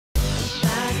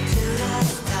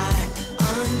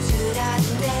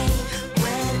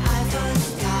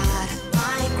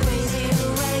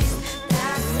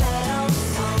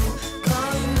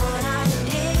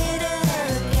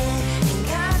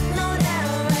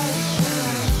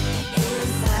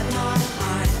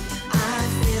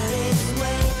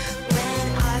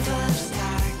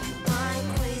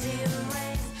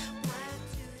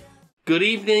Good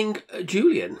evening,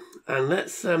 Julian, and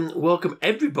let's welcome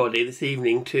everybody this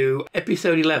evening to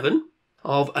episode 11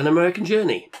 of An American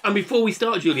Journey. And before we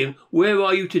start, Julian, where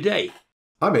are you today?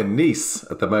 I'm in Nice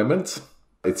at the moment.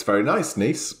 It's very nice,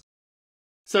 Nice.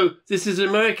 So this is an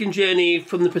American journey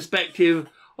from the perspective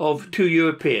of two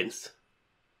Europeans.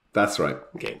 That's right.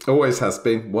 Okay. Always has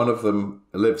been. One of them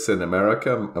lives in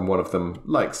America and one of them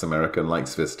likes America and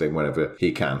likes visiting whenever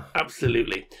he can.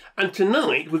 Absolutely. And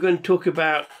tonight we're going to talk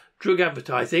about drug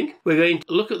advertising. We're going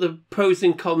to look at the pros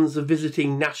and cons of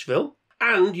visiting Nashville.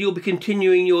 And you'll be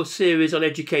continuing your series on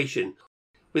education.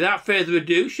 Without further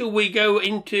ado, shall we go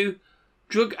into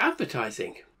drug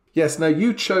advertising? Yes, now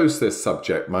you chose this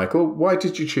subject, Michael. Why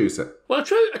did you choose it? Well,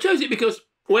 I chose it because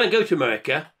when I go to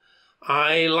America,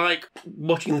 I like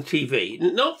watching the TV.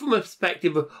 Not from a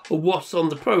perspective of what's on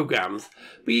the programmes,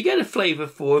 but you get a flavour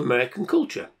for American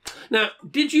culture. Now,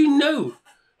 did you know,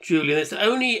 Julian, it's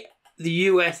only the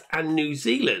US and New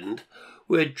Zealand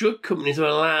where drug companies are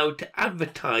allowed to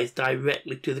advertise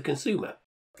directly to the consumer?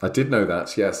 I did know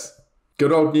that, yes.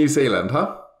 Good old New Zealand,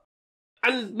 huh?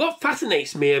 And what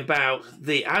fascinates me about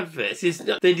the adverts is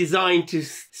that they're designed to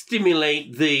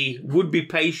stimulate the would-be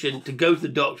patient to go to the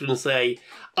doctor and say,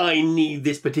 I need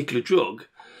this particular drug.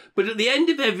 But at the end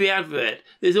of every advert,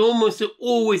 there's almost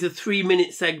always a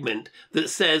 3-minute segment that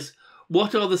says,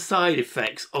 what are the side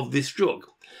effects of this drug?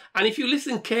 And if you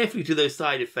listen carefully to those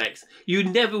side effects, you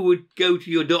never would go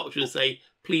to your doctor and say,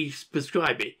 please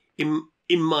prescribe it,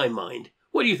 in my mind.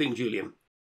 What do you think, Julian?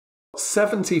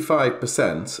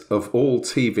 75% of all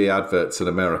TV adverts in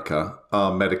America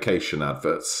are medication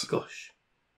adverts. Gosh.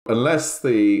 Unless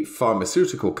the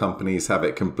pharmaceutical companies have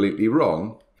it completely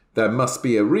wrong, there must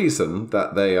be a reason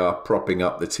that they are propping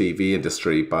up the TV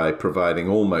industry by providing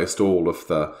almost all of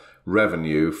the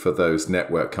revenue for those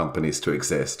network companies to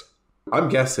exist. I'm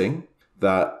guessing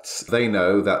that they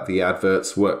know that the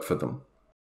adverts work for them.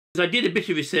 I did a bit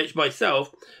of research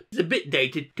myself. It's a bit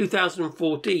dated,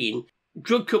 2014.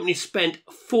 Drug companies spent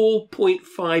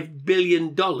 $4.5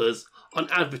 billion on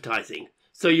advertising.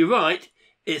 So you're right,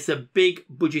 it's a big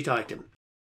budget item.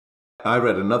 I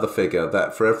read another figure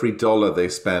that for every dollar they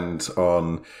spend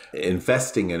on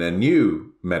investing in a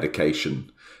new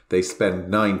medication, they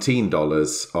spend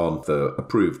 $19 on the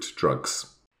approved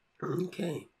drugs.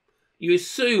 Okay. You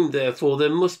assume, therefore, there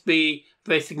must be a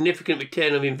very significant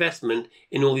return of investment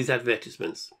in all these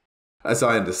advertisements. As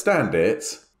I understand it,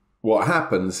 what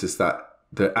happens is that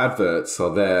the adverts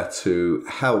are there to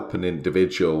help an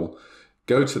individual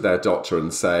go to their doctor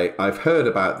and say, I've heard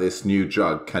about this new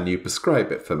drug, can you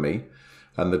prescribe it for me?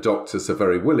 And the doctors are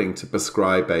very willing to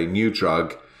prescribe a new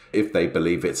drug if they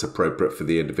believe it's appropriate for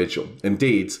the individual.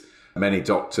 Indeed, many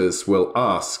doctors will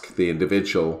ask the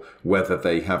individual whether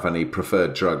they have any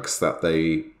preferred drugs that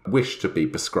they wish to be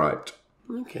prescribed.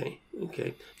 Okay.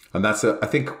 And that's, I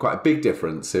think, quite a big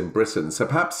difference in Britain. So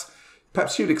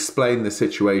perhaps you'd explain the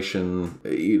situation,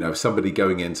 somebody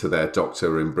going into their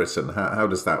doctor in Britain. How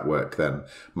does that work then,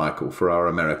 Michael, for our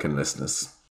American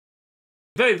listeners?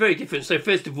 Very, very different. So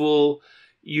first of all,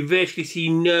 you virtually see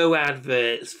no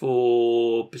adverts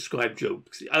for prescribed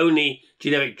drugs, only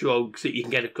generic drugs that you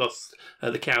can get across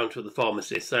the counter at the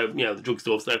pharmacist. So, the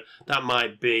drugstore, so that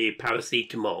might be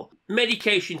paracetamol.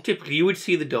 Medication, typically, you would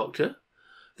see the doctor.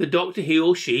 The doctor, he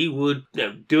or she, would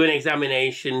do an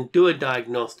examination, do a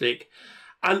diagnostic,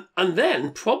 and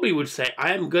then probably would say,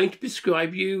 I am going to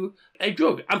prescribe you a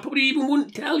drug, and probably even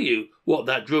wouldn't tell you what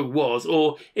that drug was,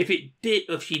 or if she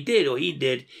did or he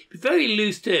did, very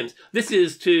loose terms. This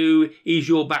is to ease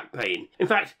your back pain. In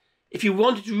fact, if you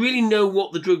wanted to really know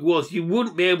what the drug was, you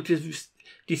wouldn't be able to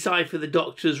decipher the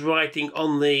doctor's writing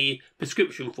on the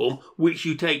prescription form, which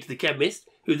you take to the chemist,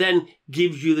 who then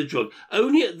gives you the drug.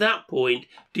 Only at that point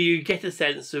do you get a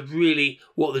sense of really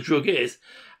what the drug is.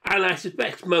 And I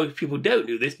suspect most people don't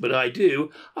do this, but I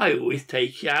do. I always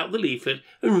take out the leaflet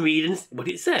and read what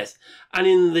it says. And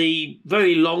in the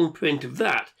very long print of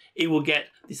that, it will get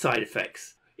the side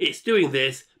effects. It's doing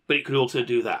this, but it could also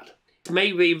do that. It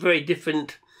may be very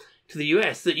different to the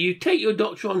US, that you take your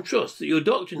doctor on trust, that your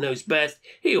doctor knows best.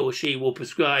 He or she will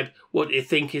prescribe what they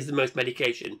think is the most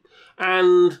medication.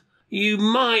 And you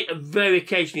might very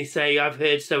occasionally say, I've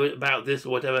heard so about this or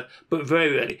whatever, but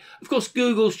very rarely. Of course,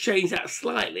 Google's changed that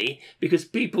slightly because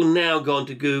people now go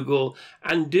onto Google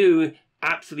and do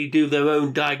their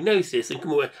own diagnosis and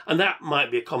come away. And that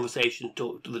might be a conversation to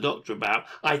talk to the doctor about.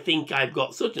 I think I've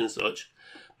got such and such.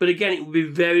 But again, it would be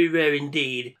very rare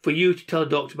indeed for you to tell a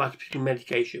doctor about a particular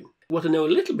medication. What I know a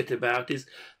little bit about is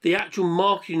the actual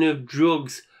marketing of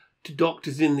drugs to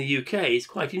doctors in the UK is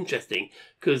quite interesting,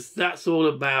 because that's all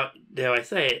about, dare I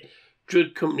say it,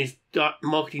 drug companies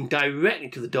marketing directly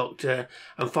to the doctor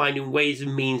and finding ways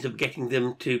and means of getting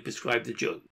them to prescribe the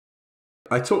drug.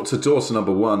 I talked to daughter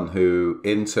number one, who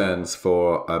interns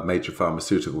for a major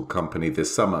pharmaceutical company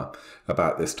this summer,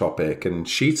 about this topic. And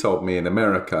she told me in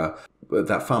America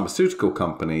that pharmaceutical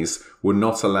companies were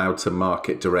not allowed to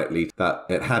market directly, that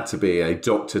it had to be a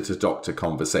doctor-to-doctor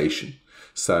conversation.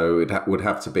 So it would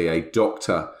have to be a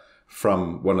doctor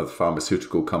from one of the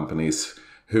pharmaceutical companies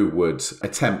who would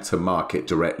attempt to market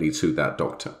directly to that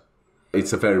doctor.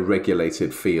 It's a very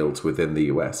regulated field within the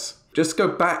US. Just go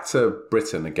back to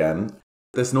Britain again.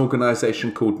 There's an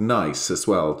organisation called NICE as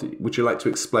well. Would you like to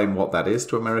explain what that is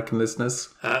to American listeners?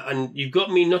 And you've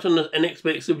got me not on an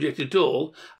expert subject at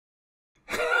all.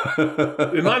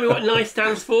 Remind me what NICE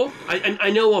stands for?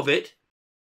 I know of it.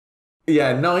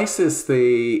 Yeah, NICE is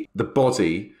the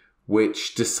body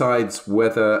which decides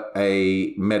whether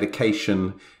a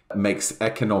medication makes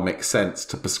economic sense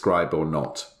to prescribe or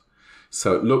not.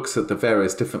 So it looks at the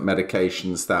various different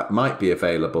medications that might be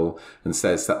available and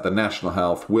says that the National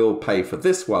Health will pay for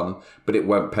this one, but it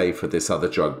won't pay for this other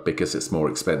drug because it's more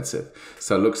expensive.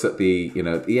 So it looks at the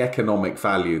economic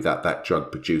value that that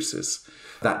drug produces.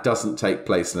 That doesn't take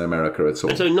place in America at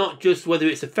all. And so not just whether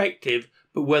it's effective,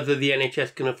 but whether the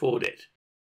NHS can afford it.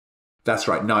 That's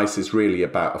right. NICE is really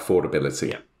about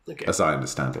affordability, as I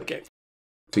understand it. Okay.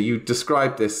 So you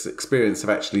described this experience of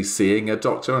actually seeing a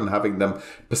doctor and having them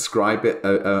prescribe it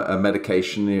a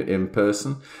medication in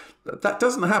person. That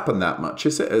doesn't happen that much,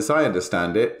 is it? As I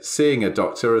understand it, seeing a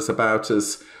doctor is about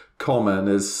as common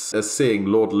as seeing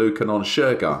Lord Lucan on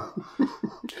Shergar.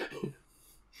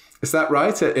 Is that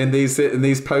right in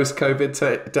these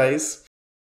post-COVID days?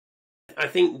 I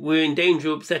think we're in danger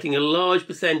of upsetting a large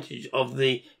percentage of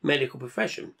the medical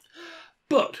profession.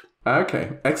 But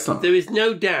okay, excellent. There is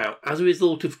no doubt, as a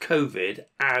result of COVID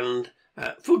and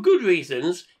for good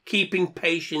reasons, keeping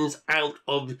patients out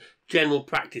of general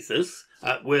practices,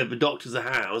 where the doctors are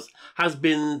housed, has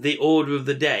been the order of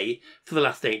the day for the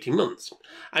last 18 months.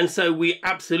 And so we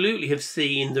absolutely have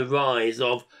seen the rise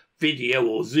of video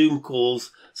or Zoom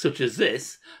calls such as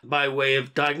this by way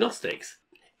of diagnostics.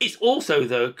 It's also,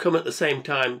 though, come at the same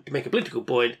time, to make a political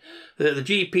point, that the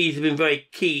GPs have been very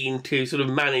keen to sort of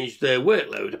manage their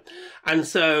workload. And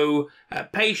so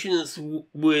patients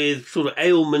with sort of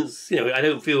ailments, I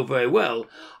don't feel very well,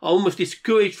 are almost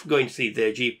discouraged from going to see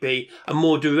their GP and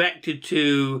more directed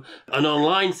to an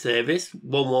online service,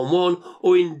 111,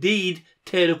 or indeed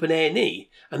turn up an A&E.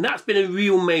 And that's been a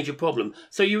real major problem.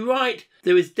 So you're right,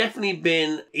 there has definitely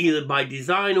been, either by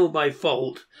design or by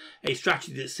fault, a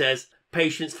strategy that says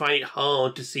patients find it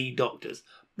hard to see doctors.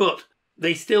 But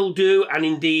they still do, and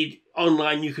indeed,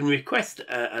 online you can request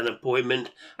an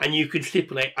appointment and you can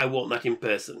stipulate, I want that in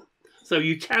person. So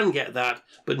you can get that,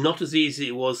 but not as easy as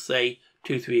it was, say,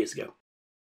 2-3 years ago.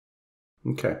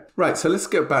 Okay. Right, so let's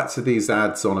go back to these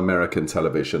ads on American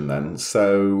television then.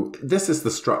 So this is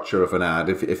the structure of an ad.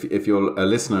 If you're a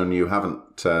listener and you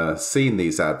haven't seen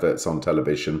these adverts on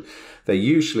television, they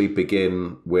usually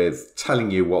begin with telling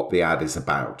you what the ad is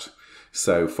about.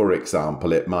 So, for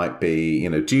example, it might be,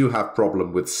 do you have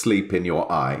problem with sleep in your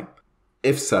eye?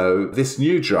 If so, this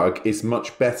new drug is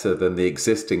much better than the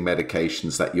existing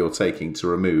medications that you're taking to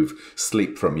remove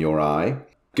sleep from your eye.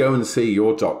 Go and see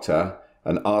your doctor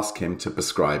and ask him to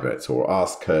prescribe it, or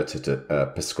ask her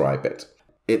to prescribe it.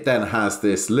 It then has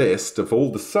this list of all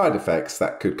the side effects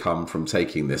that could come from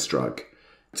taking this drug.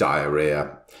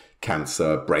 Diarrhea,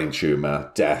 cancer, brain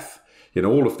tumour, death,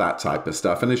 all of that type of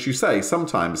stuff. And as you say,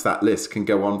 sometimes that list can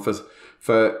go on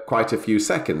for quite a few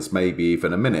seconds, maybe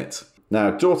even a minute.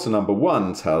 Now, daughter number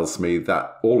one tells me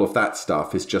that all of that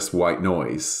stuff is just white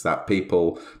noise, that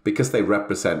people, because they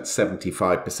represent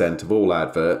 75% of all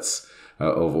adverts,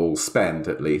 of all spend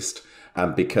at least,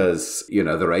 and because, there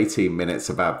are 18 minutes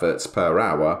of adverts per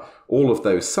hour, all of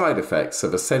those side effects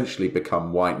have essentially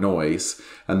become white noise,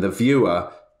 and the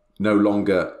viewer no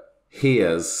longer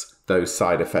hears those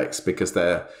side effects because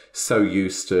they're so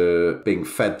used to being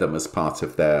fed them as part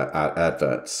of their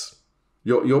adverts.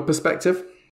 Your perspective?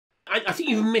 I think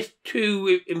you've missed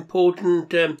two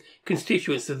important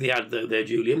constituents of the ad, though, there,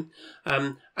 Julian.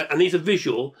 And these are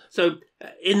visual. So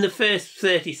in the first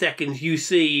 30 seconds, you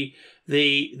see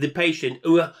the patient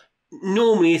who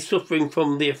normally is suffering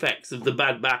from the effects of the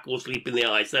bad back or sleep in the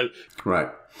eye. So right.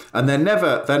 And they're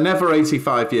never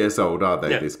 85 years old, are they,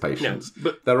 no, these patients? No,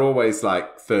 but they're always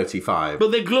like 35.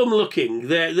 But they're glum looking.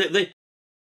 They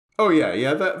Oh,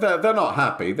 yeah, they're not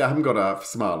happy. They haven't got a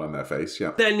smile on their face,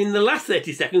 yeah. Then in the last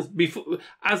 30 seconds, before,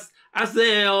 as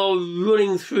they are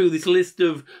running through this list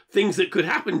of things that could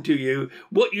happen to you,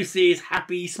 what you see is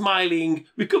happy, smiling,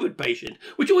 recovered patient,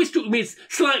 which always struck me as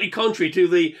slightly contrary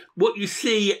to what you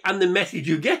see and the message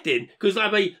you get in, because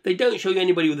they don't show you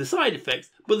anybody with the side effects,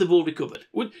 but they've all recovered.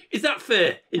 Is that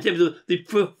fair in terms of the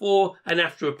before and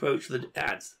after approach to the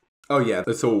ads? Oh, yeah,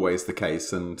 that's always the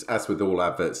case. And as with all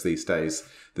adverts these days,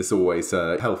 there's always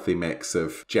a healthy mix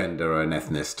of gender and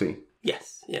ethnicity.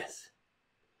 Yes.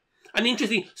 And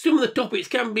interesting, some of the topics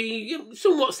can be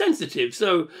somewhat sensitive.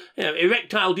 So,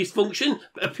 erectile dysfunction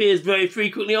appears very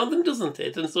frequently on them, doesn't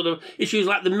it? And sort of issues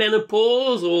like the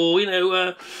menopause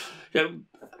or,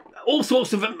 all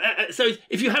sorts of... so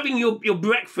if you're having your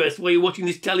breakfast while you're watching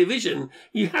this television,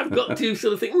 you have got to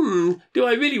sort of think, do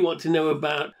I really want to know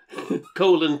about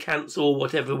colon cancer or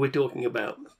whatever we're talking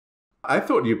about? I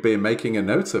thought you'd been making a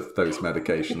note of those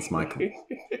medications, Michael.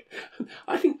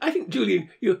 I think, Julian,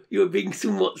 you're being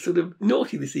somewhat sort of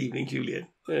naughty this evening, Julian.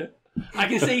 Yeah. I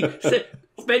can see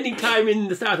spending time in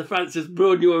the south of France has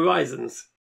broadened your horizons.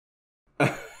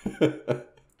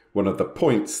 One of the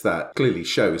points that clearly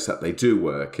shows that they do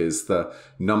work is the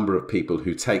number of people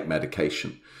who take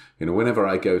medication. Whenever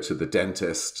I go to the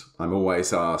dentist, I'm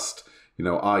always asked,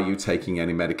 are you taking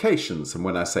any medications? And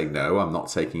when I say no, I'm not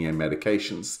taking any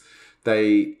medications,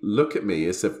 they look at me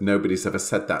as if nobody's ever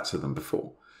said that to them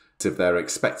before. As if they're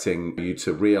expecting you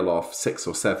to reel off 6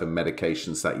 or 7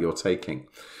 medications that you're taking.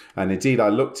 And indeed, I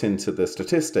looked into the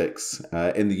statistics.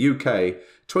 In the UK,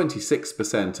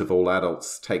 26% of all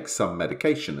adults take some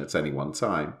medication at any one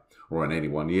time or in any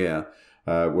one year,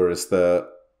 whereas the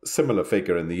similar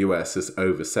figure in the US is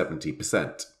over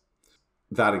 70%.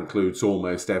 That includes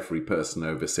almost every person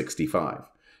over 65,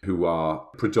 who are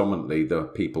predominantly the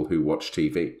people who watch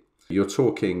TV. You're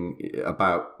talking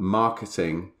about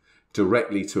marketing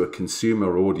directly to a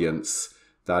consumer audience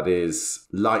that is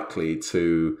likely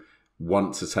to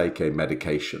want to take a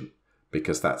medication,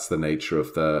 because that's the nature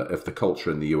of the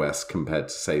culture in the US compared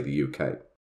to, say, the UK.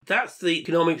 That's the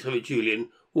economics of it, Julian.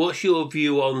 What's your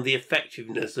view on the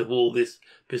effectiveness of all these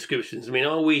prescriptions? I mean,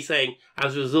 are we saying,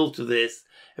 as a result of this,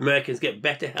 Americans get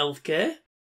better healthcare?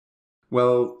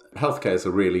 Well, healthcare is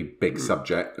a really big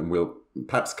subject, and we'll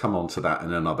perhaps come on to that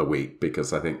in another week,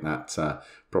 because I think that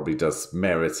probably does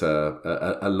merit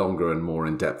a longer and more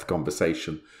in-depth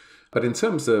conversation. But in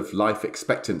terms of life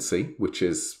expectancy, which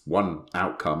is one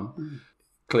outcome,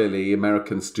 clearly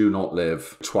Americans do not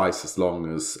live twice as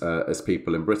long as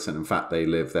people in Britain. In fact,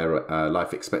 their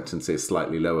life expectancy is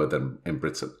slightly lower than in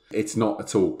Britain. It's not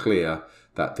at all clear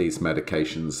that these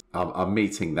medications are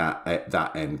meeting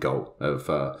that end goal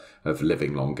of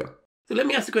living longer. So let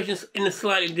me ask the question in a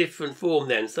slightly different form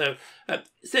then. So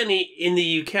certainly in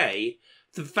the UK,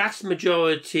 the vast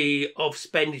majority of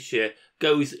expenditure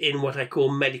goes in what I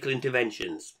call medical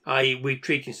interventions, i.e. we're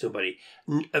treating somebody.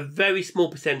 A very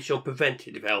small percentage on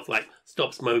preventative health, like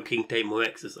stop smoking, take more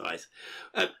exercise.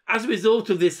 As a result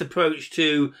of this approach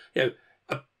to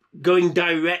going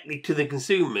directly to the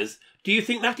consumers, do you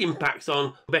think that impacts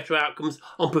on better outcomes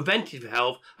on preventative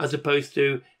health as opposed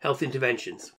to health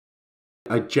interventions?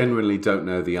 I genuinely don't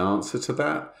know the answer to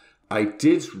that. I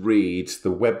did read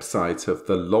the website of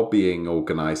the lobbying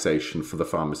organization for the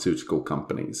pharmaceutical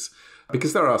companies,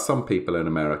 because there are some people in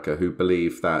America who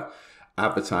believe that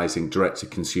advertising direct to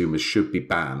consumers should be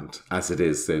banned, as it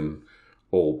is in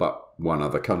all but one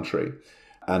other country.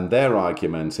 And their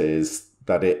argument is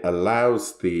that it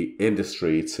allows the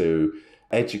industry to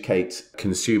educate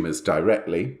consumers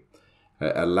directly.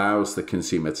 It allows the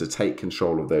consumer to take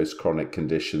control of those chronic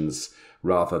conditions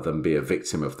rather than be a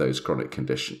victim of those chronic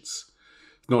conditions.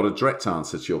 Not a direct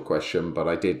answer to your question, but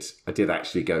I did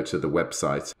actually go to the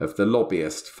website of the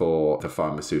lobbyist for the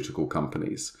pharmaceutical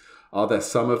companies. Are there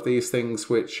some of these things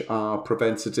which are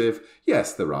preventative?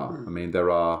 Yes, there are. I mean,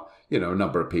 there are, a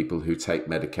number of people who take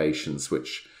medications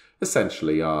which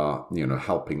essentially are,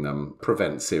 helping them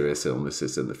prevent serious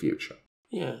illnesses in the future.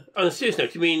 Yeah. On a serious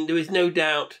note, I mean, there is no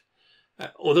doubt,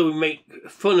 although we make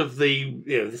fun of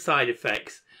the side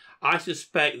effects, I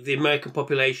suspect the American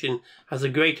population has a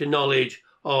greater knowledge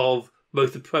of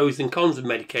both the pros and cons of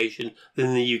medication than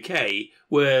in the UK,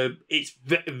 where it's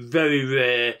very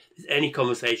rare there's any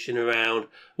conversation around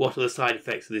what are the side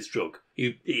effects of this drug.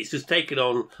 It's just taken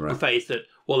on face that,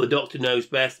 the doctor knows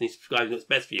best and he's prescribing what's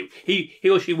best for you. He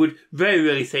or she would very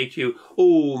rarely say to you,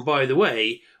 oh, and by the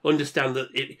way, understand that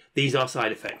these are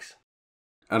side effects.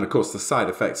 And of course, the side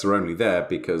effects are only there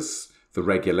because the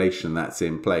regulation that's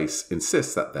in place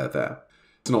insists that they're there.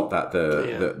 It's not that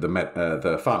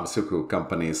the pharmaceutical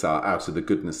companies are out of the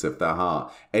goodness of their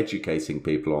heart educating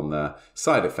people on the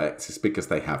side effects. It's because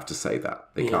they have to say that.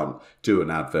 They can't do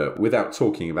an advert without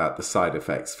talking about the side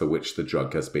effects for which the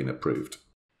drug has been approved.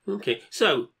 Okay,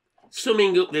 so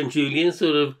summing up then, Julian,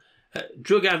 sort of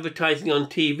drug advertising on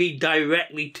TV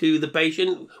directly to the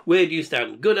patient, where do you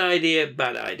stand? Good idea,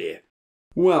 bad idea?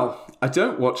 Well, I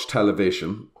don't watch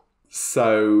television.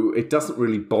 So it doesn't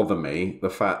really bother me, the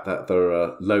fact that there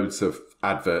are loads of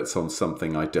adverts on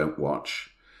something I don't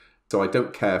watch. So I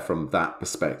don't care from that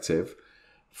perspective.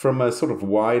 From a sort of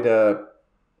wider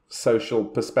social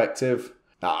perspective,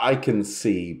 I can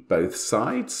see both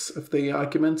sides of the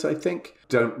argument, I think.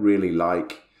 Don't really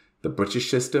like the British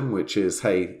system, which is,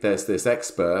 hey, there's this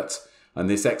expert, and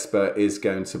this expert is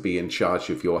going to be in charge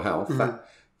of your health.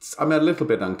 I'm a little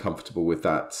bit uncomfortable with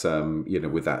that,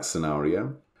 with that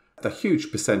scenario. The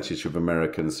huge percentage of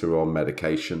Americans who are on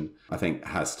medication, I think,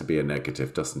 has to be a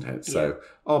negative, doesn't it? Yeah. So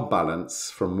on balance,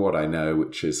 from what I know,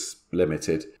 which is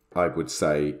limited, I would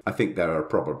say I think there are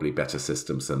probably better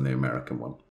systems than the American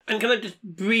one. And can I just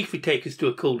briefly take us to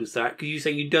a cul-de-sac? Because you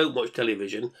say you don't watch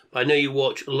television, but I know you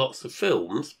watch lots of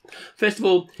films. First of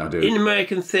all, I do. In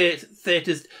American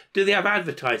theatres, do they have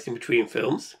advertising between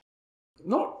films?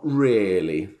 Not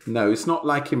really. No, it's not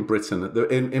like in Britain.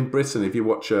 In Britain, if you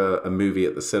watch a movie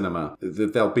at the cinema,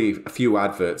 there'll be a few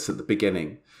adverts at the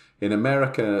beginning. In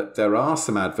America, there are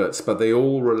some adverts, but they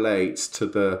all relate to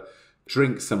the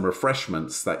drinks and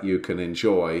refreshments that you can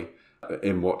enjoy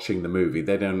in watching the movie.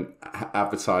 They don't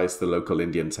advertise the local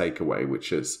Indian takeaway,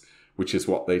 which is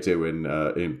what they do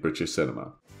in British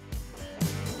cinema.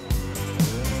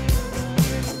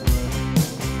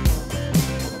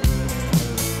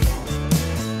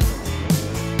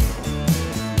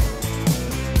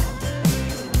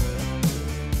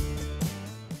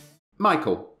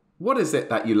 Michael, what is it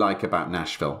that you like about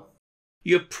Nashville?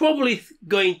 You're probably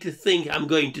going to think I'm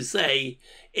going to say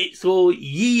it's all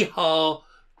yee-haw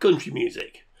country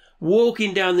music.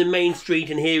 Walking down the main street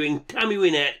and hearing Tammy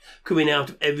Wynette coming out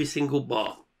of every single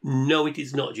bar. No, it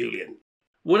is not, Julian.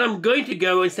 What I'm going to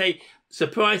go and say,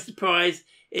 surprise, surprise,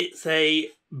 it's a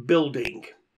building.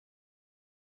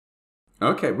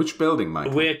 Okay, which building,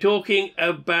 Michael? We're talking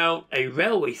about a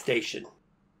railway station.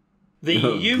 The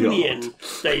Union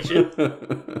Station.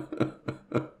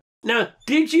 Now,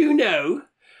 did you know,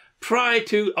 prior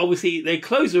to, obviously, they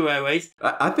closed the railways.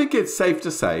 I think it's safe to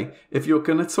say, if you're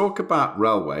going to talk about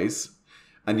railways,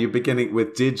 and you're beginning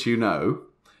with did you know,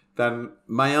 then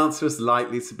my answer is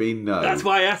likely to be no. That's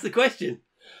why I asked the question.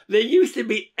 There used to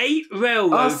be 8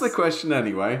 railroads. Ask the question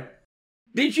anyway.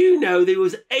 Did you know there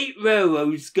was 8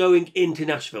 railroads going into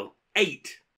Nashville?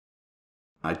 8.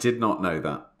 I did not know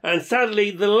that. And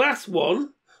sadly, the last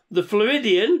one, the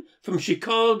Floridian, from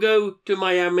Chicago to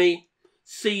Miami,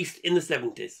 ceased in the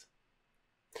 70s.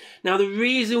 Now, the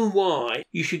reason why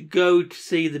you should go to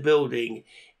see the building,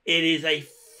 it is a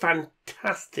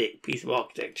fantastic piece of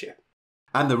architecture.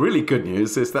 And the really good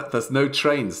news is that there's no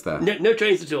trains there. No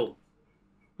trains at all.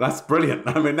 That's brilliant.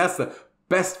 I mean, that's the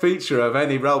best feature of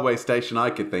any railway station I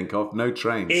could think of. No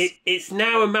trains. It's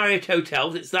now a Marriott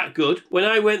hotel. It's that good. When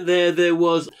I went there, there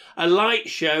was a light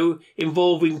show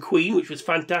involving Queen, which was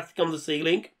fantastic on the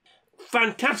ceiling.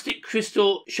 Fantastic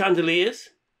crystal chandeliers.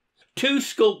 2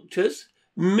 sculptors,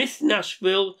 Miss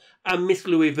Nashville and Miss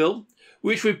Louisville,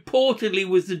 which reportedly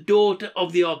was the daughter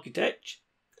of the architect.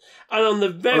 And on the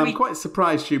very... Well, I'm quite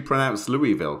surprised you pronounced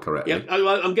Louisville correctly. Yeah,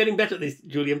 I'm getting better at this,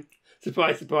 Julian.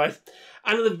 Surprise, surprise.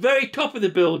 And at the very top of the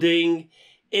building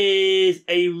is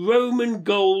a Roman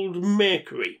gold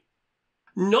Mercury.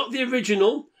 Not the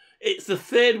original. It's the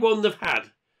 3rd one they've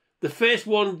had. The first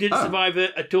one did survive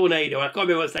a tornado. I can't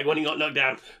remember what the second one, he got knocked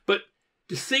down. But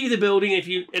to see the building, if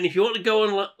you want to go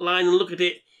online and look at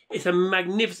it, it's a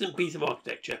magnificent piece of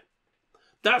architecture.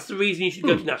 That's the reason you should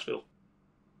go to Nashville.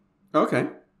 Okay.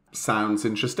 Sounds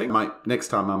interesting. Next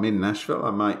time I'm in Nashville,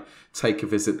 I might take a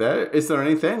visit there. Is there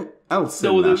anything else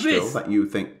in Nashville that you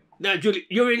think? Now, Julie,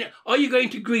 are you going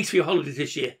to Greece for your holidays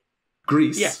this year?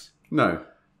 Greece? Yes. No.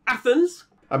 Athens?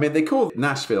 I mean, they call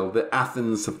Nashville the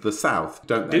Athens of the South,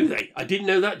 don't they? Do they? I didn't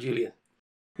know that, Julian.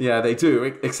 Yeah, they do,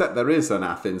 except there is an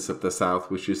Athens of the South,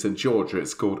 which is in Georgia.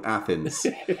 It's called Athens.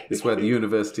 It's where the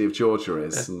University of Georgia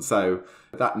is. And so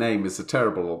that name is a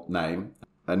terrible name.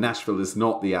 Nashville is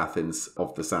not the Athens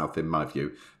of the South, in my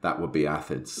view. That would be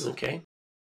Athens. Okay.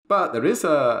 But there is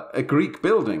a Greek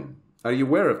building. Are you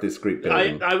aware of this Greek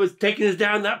building? I was taking us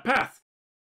down that path.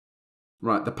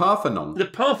 Right, the Parthenon. The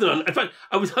Parthenon. In fact,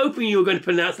 I was hoping you were going to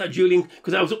pronounce that, Julian,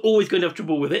 because I was always going to have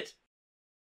trouble with it.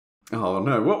 Oh,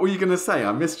 no. What were you going to say?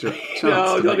 I missed your chance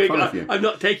No, to make fun of you. I'm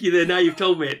not taking you there now. You've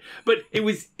told me it. But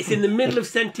it's in the middle of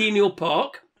Centennial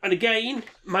Park. And again,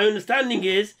 my understanding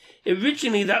is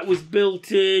originally that was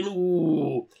built in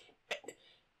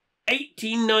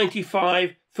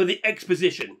 1895 for the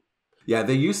exposition. Yeah,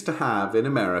 they used to have in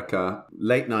America,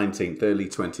 late 19th, early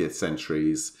 20th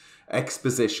centuries,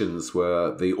 expositions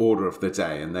were the order of the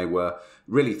day, and they were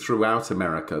really throughout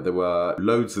America. There were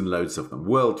loads and loads of them.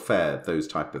 World Fair, those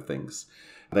type of things.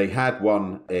 They had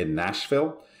one in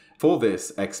Nashville. For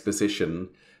this exposition,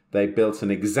 they built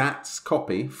an exact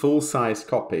copy, full-size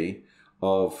copy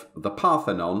of the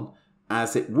Parthenon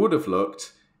as it would have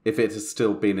looked if it had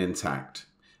still been intact.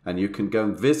 And you can go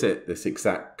and visit this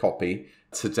exact copy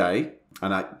today.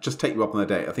 And I just take you up on the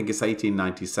date. I think it's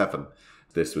 1897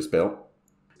 this was built.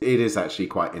 It is actually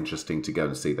quite interesting to go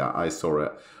and see that. I saw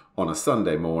it on a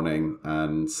Sunday morning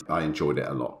and I enjoyed it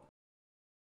a lot.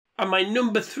 And my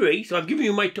number 3, so I've given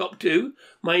you my top 2.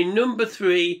 My number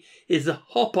 3 is the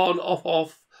hop-on,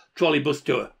 off-off trolleybus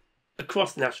tour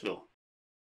across Nashville.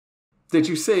 Did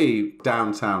you see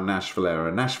downtown Nashville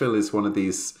area? Nashville is one of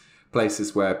these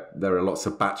places where there are lots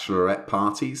of bachelorette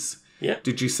parties. Yeah.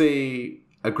 Did you see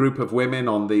a group of women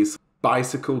on these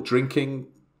bicycle drinking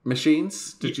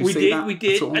machines? Did you see that? We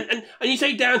did. And you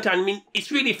say downtown, I mean, it's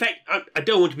really, I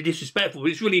don't want to be disrespectful,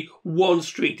 but it's really one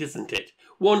street, isn't it?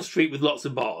 One street with lots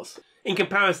of bars. In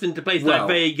comparison to places like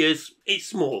Vegas, it's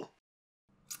small.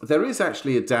 There is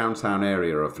actually a downtown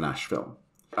area of Nashville.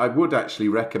 I would actually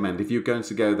recommend, if you're going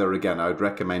to go there again, I would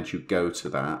recommend you go to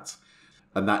that.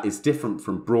 And that is different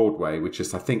from Broadway, which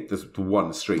is, I think, the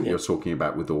one street you're talking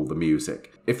about with all the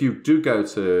music. If you do go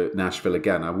to Nashville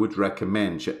again, I would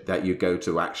recommend that you go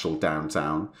to actual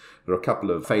downtown. There are a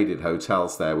couple of faded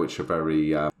hotels there, which are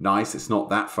very nice. It's not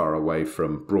that far away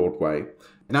from Broadway.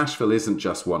 Nashville isn't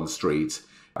just one street.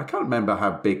 I can't remember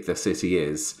how big the city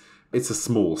is. It's a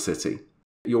small city.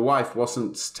 Your wife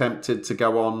wasn't tempted to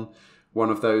go on one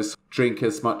of those drink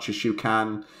as much as you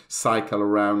can, cycle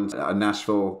around a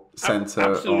Nashville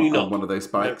centre on one of those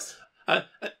bikes? No.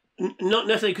 Not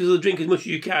necessarily because of the drink as much as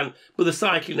you can, but the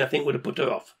cycling, I think, would have put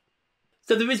her off.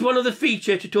 So there is one other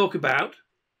feature to talk about.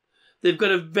 They've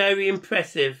got a very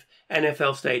impressive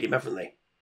NFL stadium, haven't they?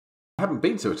 I haven't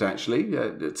been to it, actually.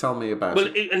 Tell me about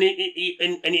it. And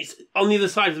it's on the other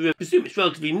side of the river. I presume it's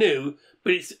relatively new,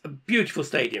 but it's a beautiful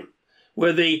stadium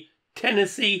where the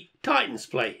Tennessee Titans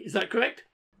play. Is that correct?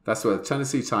 That's where the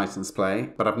Tennessee Titans play,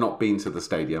 but I've not been to the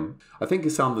stadium. I think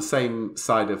it's on the same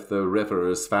side of the river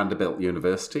as Vanderbilt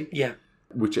University. Yeah.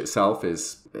 Which itself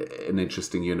is an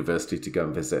interesting university to go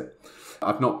and visit.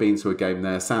 I've not been to a game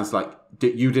there. Sounds like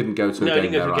you didn't go to a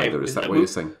game there either. Is that what you're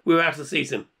saying? We were out of the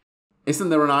season. Isn't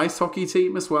there an ice hockey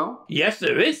team as well? Yes,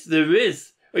 there is. There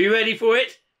is. Are you ready for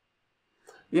it?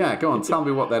 Yeah, go on. Tell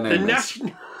me what their name is.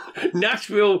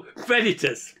 Nashville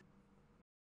Predators.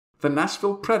 The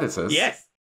Nashville Predators? Yes.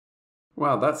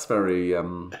 Well, that's very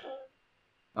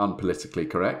unpolitically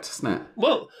correct, isn't it?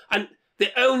 Well, and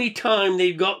the only time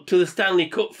they got to the Stanley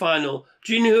Cup final,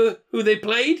 do you know who they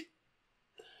played?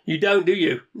 You don't, do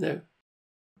you? No.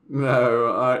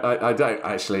 No, I don't,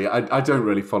 actually. I don't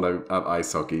really follow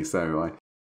ice hockey, so I...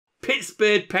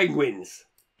 Pittsburgh Penguins.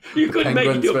 You couldn't make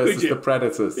it up, could you? The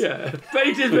Predators. Yeah,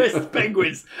 Predators versus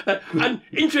Penguins. And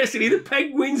interestingly, the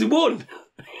Penguins won.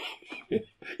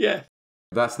 Yeah.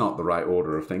 That's not the right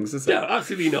order of things, is it? No,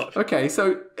 absolutely not. Okay,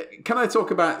 so can I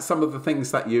talk about some of the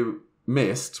things that you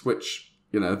missed, which,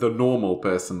 the normal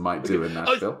person might do in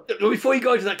Nashville? Before you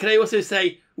go into that, can I also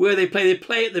say where they play? They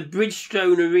play at the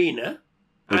Bridgestone Arena.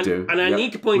 They do. And I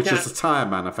need to point out... Which is a tyre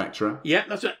manufacturer. Yeah,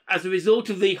 that's right. As a result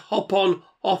of the hop-on,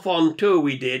 off-on tour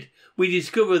we did, we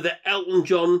discovered that Elton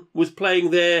John was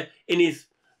playing there in his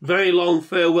very long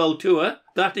farewell tour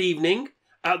that evening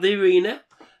at the arena.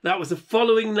 That was the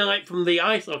following night from the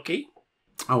ice hockey.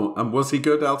 Oh, and was he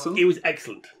good, Elton? He was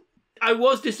excellent. I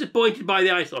was disappointed by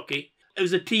the ice hockey. It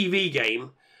was a TV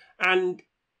game, and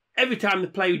every time the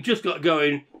play just got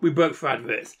going, we broke for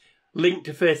adverts. Linked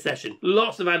to first session.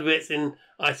 Lots of adverts in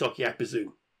ice hockey, I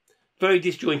presume. Very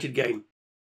disjointed game.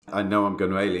 I know I'm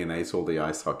going to alienate all the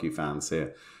ice hockey fans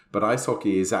here, but ice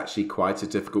hockey is actually quite a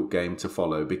difficult game to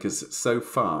follow because it's so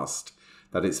fast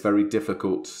that it's very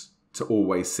difficult to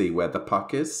always see where the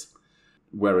puck is.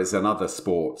 Whereas in other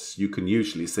sports, you can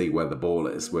usually see where the ball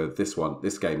is. Where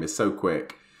this game is so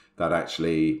quick that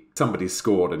actually somebody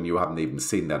scored and you haven't even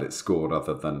seen that it scored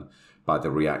other than by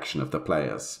the reaction of the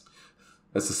players.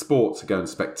 As a sport to go and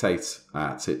spectate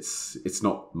at, it's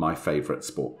not my favourite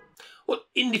sport. Well,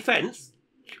 in defence,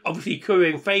 obviously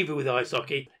currying favour with ice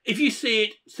hockey. If you see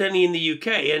it, certainly in the UK,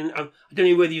 and I don't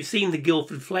know whether you've seen the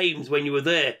Guildford Flames when you were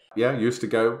there. Yeah, used to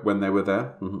go when they were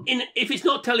there. If it's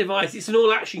not televised, it's an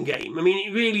all-action game. I mean,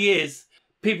 it really is.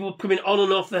 People coming on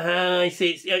and off the ice.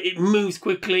 It moves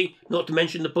quickly, not to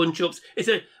mention the punch-ups.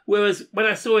 Whereas when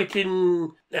I saw it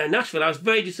in Nashville, I was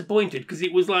very disappointed because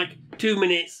it was like 2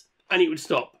 minutes and it would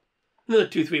stop. Another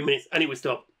 2-3 minutes and it would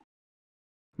stop.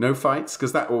 No fights?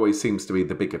 Because that always seems to be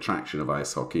the big attraction of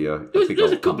ice hockey. There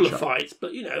was a couple of fights,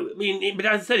 but but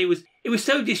as I said, it was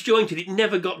so disjointed it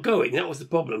never got going. That was the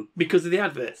problem because of the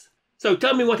adverts. So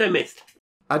tell me what I missed.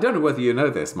 I don't know whether you know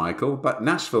this, Michael, but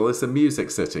Nashville is a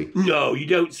music city. No, you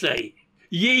don't say.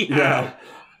 Yeehaw! Yeah.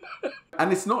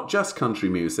 And it's not just country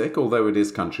music, although it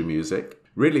is country music.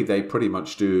 Really, they pretty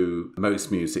much do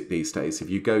most music these days. If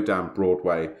you go down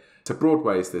Broadway, so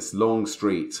Broadway is this long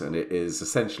street, and it is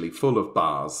essentially full of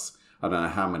bars. I don't know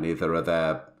how many there are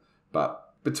there,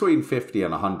 but between 50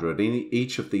 and 100.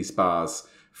 Each of these bars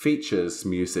features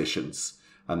musicians,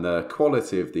 and the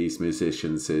quality of these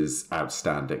musicians is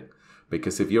outstanding.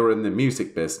 Because if you're in the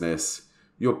music business,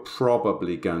 you're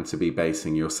probably going to be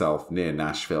basing yourself near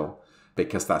Nashville,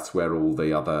 because that's where all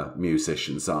the other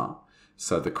musicians are.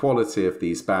 So the quality of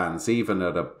these bands, even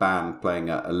at a band playing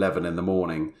at 11 in the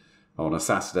morning on a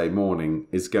Saturday morning,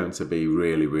 is going to be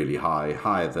really, really high,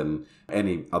 higher than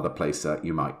any other place that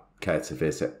you might care to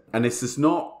visit. And this is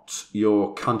not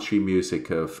your country music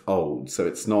of old. So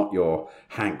it's not your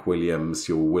Hank Williams,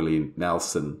 your Willie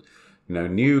Nelson.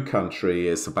 New country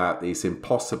is about these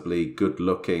impossibly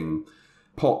good-looking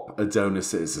pop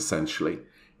Adonises, essentially.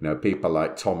 People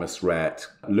like Thomas Rhett,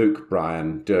 Luke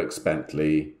Bryan, Dierks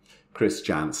Bentley, Chris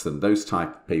Janson, those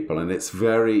type of people. And it's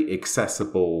very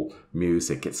accessible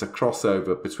music. It's a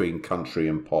crossover between country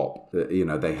and pop.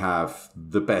 They have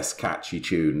the best catchy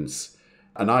tunes.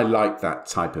 And I like that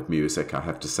type of music, I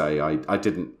have to say. I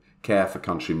didn't care for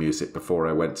country music before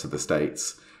I went to the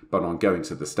States. But on going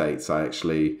to the States, I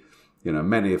actually...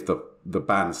 many of the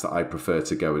bands that I prefer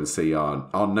to go and see are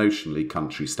notionally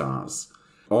country stars.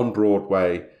 On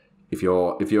Broadway, if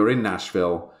you're in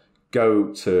Nashville,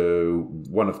 go to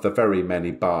one of the very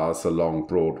many bars along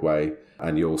Broadway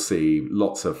and you'll see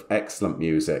lots of excellent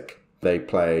music. They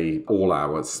play all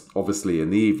hours. Obviously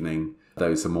in the evening,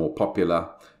 those are more popular.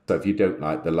 So if you don't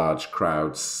like the large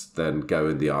crowds, then go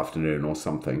in the afternoon or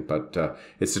something. But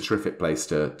it's a terrific place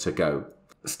to go.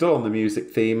 Still on the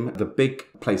music theme, the big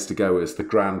place to go is the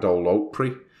Grand Ole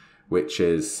Opry, which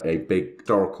is a big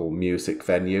historical music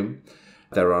venue.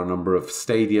 There are a number of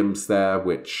stadiums there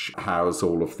which house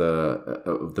all of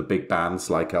the big bands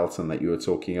like Elton that you were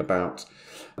talking about.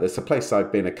 There's a place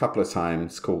I've been a couple of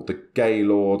times called the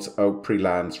Gaylord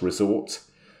Opryland Resort,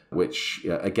 which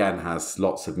again has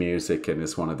lots of music and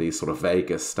is one of these sort of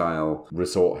Vegas-style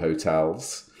resort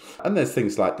hotels. And there's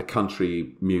things like the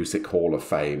Country Music Hall of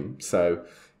Fame. So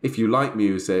if you like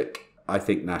music, I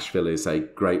think Nashville is a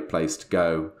great place to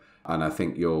go. And I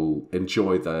think you'll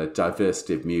enjoy the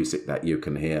diversity of music that you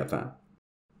can hear there.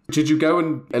 Did you go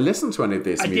and listen to any of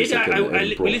this music? I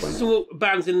did. We listened to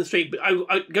bands in the street, but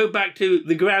I go back to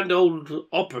the Grand Ole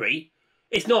Opry.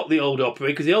 It's not the Old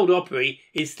Opry, because the Old Opry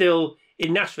is still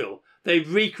in Nashville.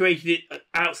 They've recreated it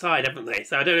outside, haven't they?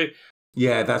 So I don't know.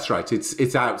 Yeah, that's right.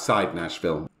 It's outside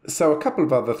Nashville. So a couple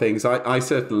of other things. I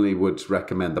certainly would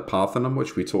recommend the Parthenon,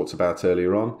 which we talked about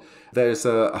earlier on. There's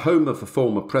a home of the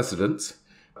former president,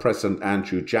 President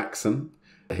Andrew Jackson,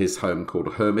 his home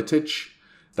called Hermitage.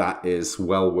 That is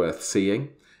well worth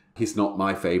seeing. He's not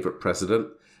my favourite president,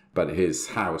 but his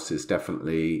house is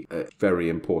definitely a very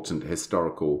important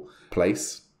historical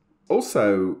place.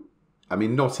 Also, I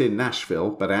mean, not in Nashville,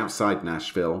 but outside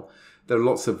Nashville, there are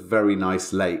lots of very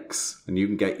nice lakes, and you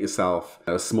can get yourself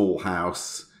a small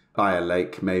house by a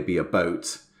lake, maybe a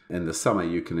boat. In the summer,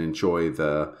 you can enjoy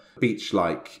the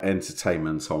beach-like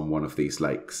entertainment on one of these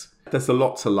lakes. There's a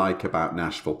lot to like about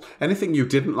Nashville. Anything you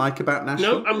didn't like about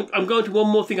Nashville? No, I'm going to one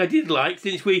more thing I did like,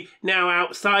 since we're now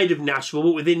outside of Nashville,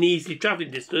 but within easy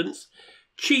travelling distance.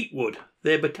 Cheatwood,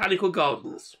 their botanical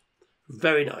gardens.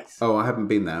 Very nice. Oh, I haven't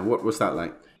been there. What was that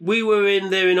like? We were in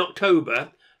there in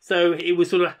October, so it was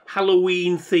sort of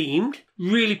Halloween themed.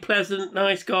 Really pleasant,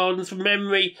 nice gardens. From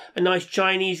memory, a nice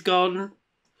Chinese garden.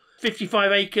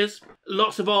 55 acres.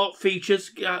 Lots of art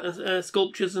features,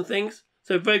 sculptures and things.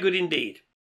 So very good indeed.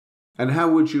 And how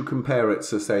would you compare it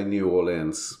to, say, New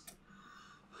Orleans?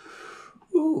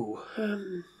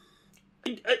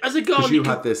 As a garden, because you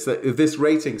had this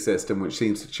rating system which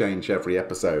seems to change every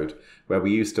episode, where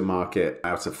we used to mark it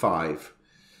out of 5.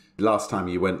 Last time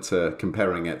you went to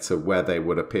comparing it to where they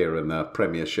would appear in the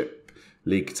Premiership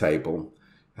League table,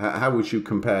 How would you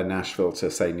compare Nashville to,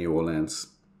 say, New Orleans?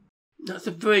 That's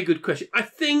a very good question. I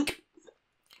think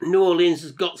New Orleans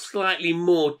has got slightly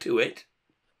more to it.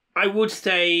 I would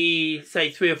say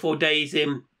 3 or 4 days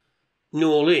in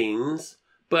New Orleans,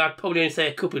 but I'd probably only say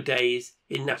a couple of days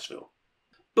in Nashville.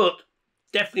 But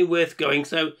definitely worth going.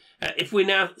 So if we're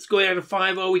now scoring out of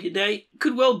 5, are we today?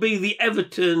 Could well be the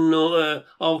Everton or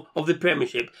of the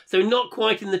Premiership. So not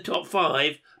quite in the top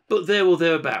 5, but there or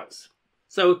thereabouts.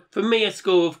 So for me, a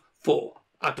score of 4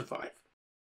 out of 5.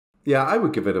 Yeah, I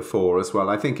would give it a 4 as well.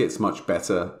 I think it's much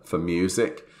better for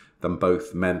music than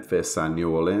both Memphis and New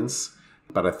Orleans.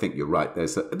 But I think you're right.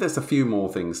 There's a few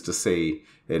more things to see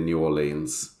in New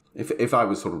Orleans. If I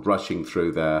was sort of rushing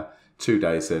through there, 2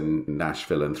 days in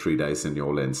Nashville and 3 days in New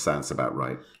Orleans sounds about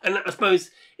right. And I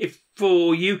suppose if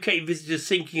for UK visitors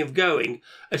thinking of going,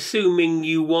 assuming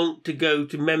you want to go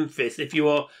to Memphis, if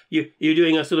you're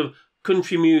doing a sort of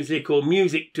country music or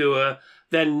music tour,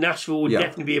 then Nashville would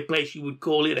definitely be a place you would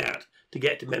call it at to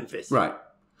get to Memphis. Right.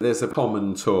 There's a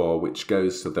common tour which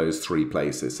goes to those 3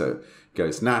 places. So it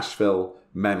goes Nashville,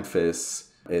 Memphis.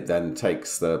 It then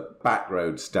takes the back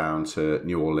roads down to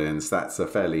New Orleans. That's a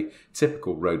fairly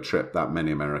typical road trip that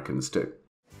many Americans do.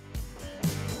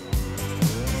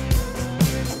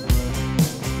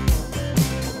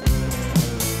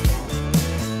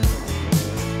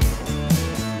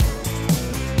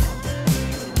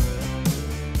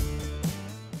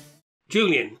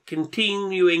 Julian,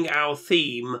 continuing our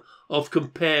theme of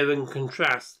compare and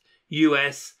contrast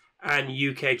US and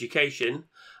UK education,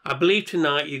 I believe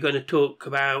tonight you're going to talk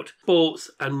about sports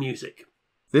and music.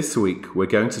 This week we're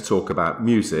going to talk about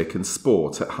music and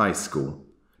sport at high school.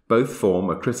 Both form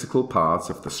a critical part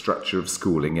of the structure of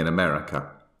schooling in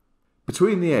America.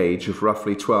 Between the age of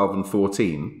roughly 12 and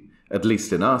 14, at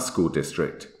least in our school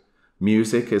district,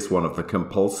 music is one of the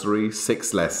compulsory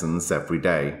 6 lessons every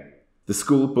day. The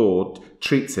school board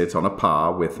treats it on a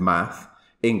par with math,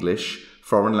 English,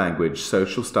 foreign language,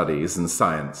 social studies and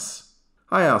science.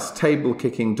 I asked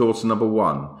table-kicking daughter number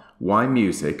 1 why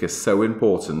music is so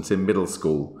important in middle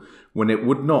school when it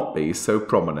would not be so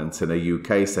prominent in a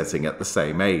UK setting at the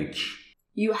same age.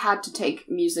 You had to take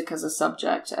music as a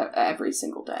subject every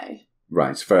single day.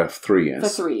 Right, for 3 years.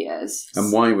 For 3 years.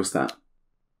 And why was that?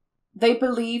 They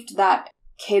believed that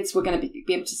kids were going to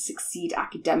be able to succeed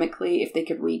academically if they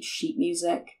could read sheet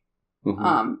music.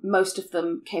 Mm-hmm. Most of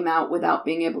them came out without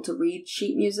being able to read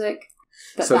sheet music.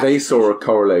 So they saw a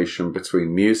correlation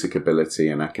between music ability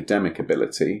and academic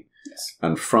ability. Yes.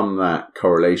 And from that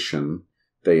correlation,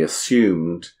 they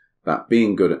assumed that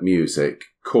being good at music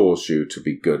caused you to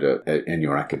be good in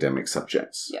your academic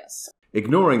subjects. Yes.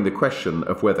 Ignoring the question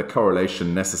of whether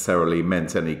correlation necessarily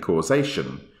meant any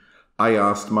causation, I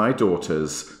asked my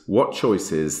daughters what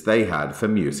choices they had for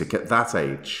music at that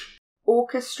age.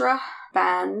 Orchestra,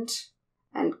 band,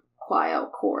 and choir,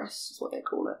 chorus is what they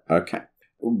call it. Okay.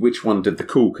 Which one did the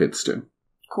cool kids do?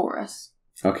 Chorus.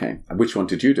 Okay. And which one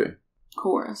did you do?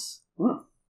 Chorus. Oh.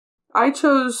 I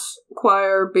chose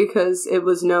choir because it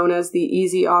was known as the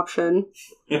easy option.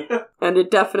 And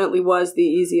it definitely was the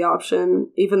easy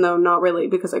option, even though not really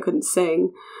because I couldn't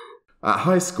sing. At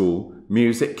high school,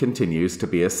 music continues to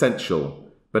be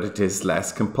essential, but it is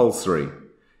less compulsory.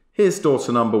 Here's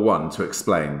daughter number 1 to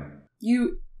explain.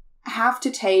 You have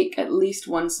to take at least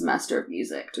 1 semester of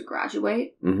music to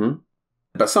graduate. Mm-hmm.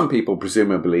 But some people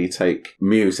presumably take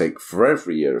music for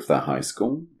every year of their high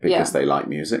school because they like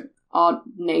music. Our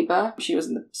neighbour, she was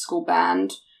in the school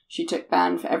band. She took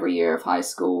band for every year of high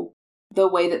school. The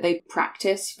way that they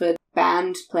practice for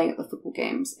band playing at the football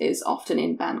games is often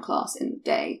in band class in the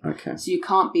day. Okay. So you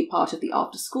can't be part of the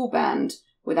after-school band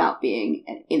without being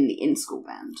in the in-school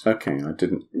band. Okay, I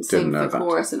didn't know that. Same for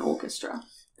chorus and orchestra.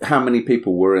 How many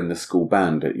people were in the school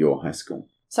band at your high school?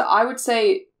 So I would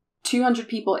say 200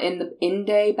 people in the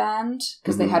in-day band,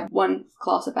 because they had 1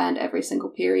 class of band every single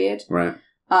period. Right.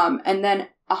 And then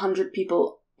 100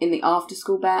 people in the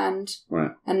after-school band.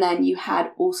 Right. And then you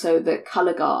had also the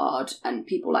colour guard and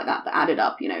people like that added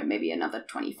up, maybe another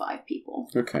 25 people.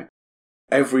 Okay.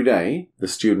 Every day, the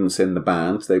students in the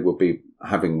band, they will be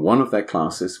having one of their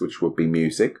classes, which would be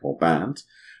music or band.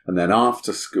 And then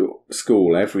after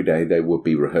school every day, they would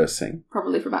be rehearsing.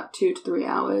 Probably for about 2 to 3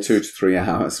 hours. 2 to 3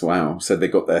 hours, wow. So they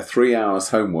got their 3 hours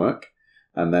homework,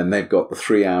 and then they've got the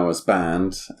 3 hours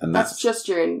band. And that's just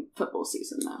during football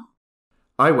season now.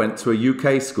 I went to a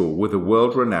UK school with a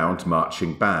world-renowned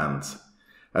marching band.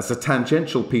 As a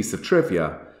tangential piece of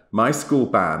trivia, my school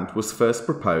band was first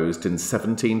proposed in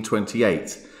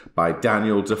 1728 by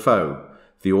Daniel Defoe,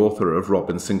 the author of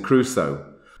Robinson Crusoe,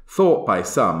 thought by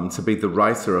some to be the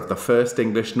writer of the first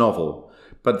English novel,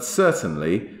 but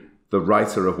certainly the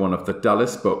writer of one of the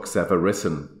dullest books ever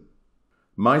written.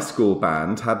 My school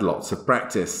band had lots of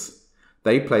practice.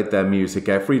 They played their music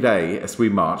every day as we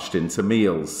marched into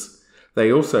meals.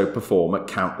 They also perform at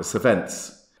countless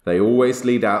events. They always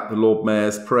lead out the Lord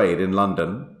Mayor's Parade in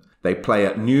London. They play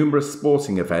at numerous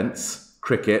sporting events,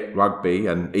 cricket, rugby,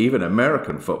 and even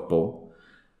American football.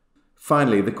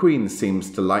 Finally, the Queen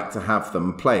seems to like to have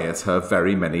them play at her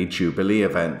very many Jubilee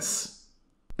events.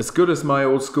 As good as my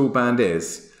old school band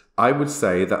is, I would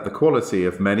say that the quality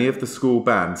of many of the school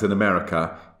bands in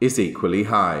America is equally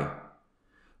high.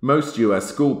 Most US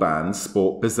school bands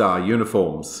sport bizarre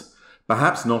uniforms,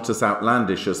 perhaps not as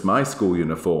outlandish as my school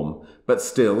uniform, but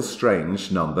still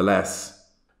strange nonetheless.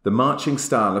 The marching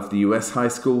style of the US high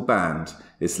school band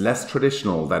is less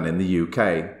traditional than in the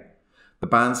UK. The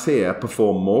bands here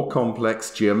perform more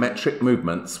complex geometric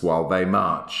movements while they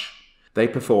march. They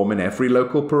perform in every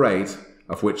local parade,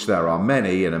 of which there are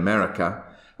many in America,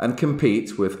 and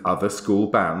compete with other school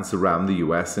bands around the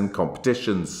US in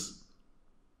competitions.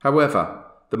 However,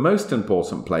 the most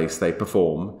important place they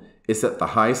perform is at the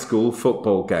high school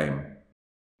football game.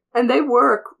 And they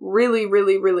work really,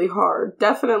 really, really hard.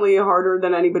 Definitely harder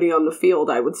than anybody on the field,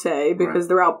 I would say, because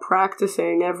they're out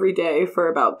practicing every day for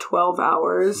about 12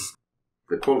 hours.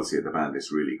 The quality of the band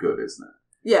is really good, isn't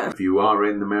it? Yeah. If you are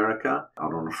in America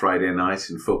and on a Friday night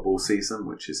in football season,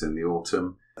 which is in the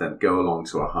autumn, then go along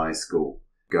to a high school.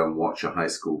 Go and watch a high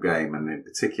school game, and in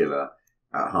particular,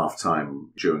 at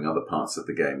half-time, during other parts of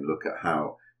the game, look at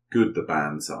how good the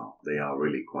bands are. They are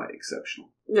really quite exceptional.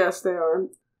 Yes, they are.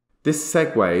 This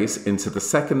segues into the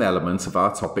second element of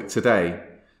our topic today,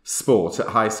 sport at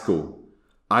high school.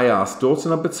 I asked daughter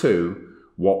number 2,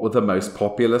 what were the most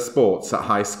popular sports at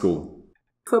high school?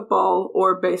 Football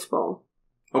or baseball.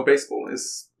 Oh, baseball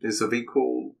is of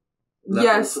equal level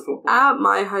yes, to football? At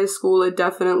my high school it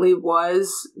definitely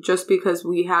was, just because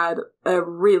we had a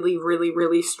really, really,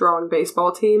 really strong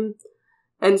baseball team.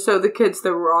 And so the kids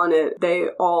that were on it, they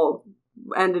all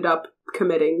ended up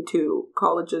committing to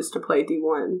colleges to play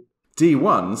D1.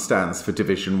 D1 stands for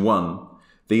Division 1.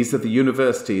 These are the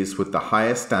universities with the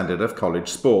highest standard of college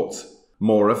sport.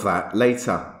 More of that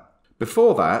later.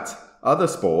 Before that, other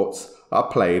sports are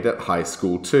played at high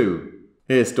school too.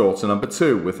 Here's daughter number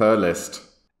 2 with her list.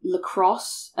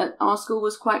 Lacrosse at our school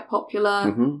was quite popular.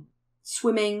 Mm-hmm.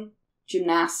 Swimming,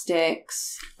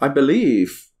 gymnastics. I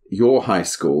believe your high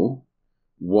school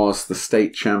was the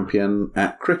state champion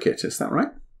at cricket, is that right?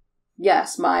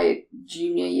 Yes, my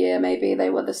junior year maybe,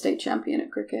 they were the state champion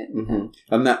at cricket. Mm-hmm.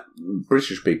 And that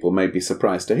British people may be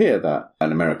surprised to hear that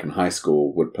an American high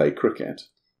school would play cricket.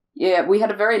 Yeah, we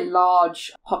had a very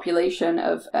large population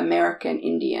of American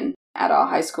Indian at our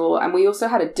high school, and we also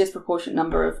had a disproportionate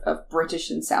number of British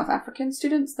and South African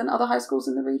students than other high schools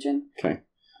in the region. Okay.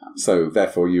 So,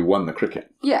 therefore, you won the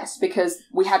cricket? Yes, because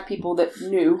we had people that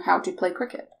knew how to play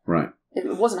cricket. Right.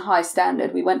 It wasn't high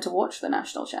standard. We went to watch the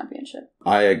national championship.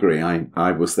 I agree.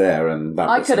 I was there, and that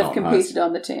was I could have not competed nice.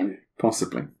 on the team.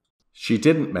 Possibly. She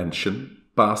didn't mention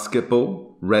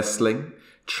basketball, wrestling,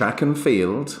 track and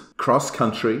field,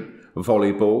 cross-country,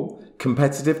 volleyball,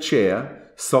 competitive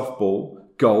cheer, softball,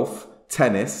 golf,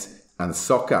 tennis, and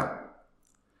soccer.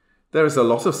 There is a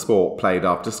lot of sport played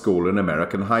after school in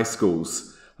American high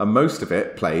schools, and most of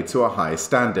it played to a high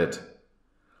standard.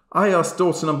 I asked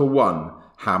daughter number 1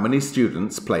 how many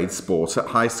students played sport at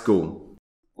high school.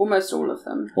 Almost all of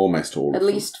them. Almost all of them.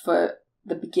 At least for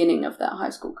the beginning of their high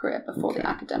school career before the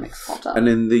academics caught up. And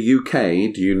in the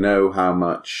UK, do you know how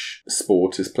much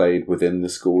sport is played within the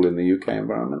school in the UK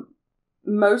environment?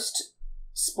 Most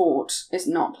sport is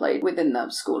not played within the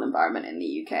school environment in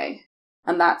the UK.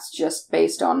 And that's just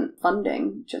based on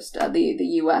funding. Just the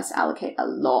US allocate a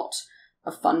lot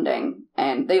of funding,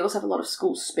 and they also have a lot of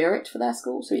school spirit for their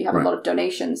school. So you have a lot of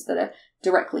donations that are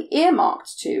directly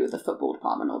earmarked to the football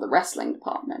department or the wrestling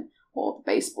department or the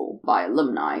baseball by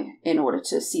alumni in order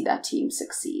to see their team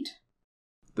succeed.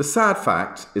 The sad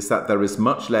fact is that there is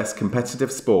much less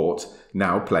competitive sport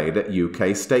now played at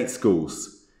UK state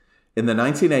schools. In the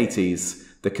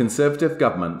 1980s, the Conservative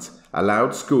government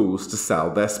allowed schools to sell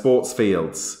their sports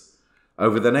fields.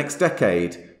 Over the next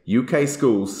decade, UK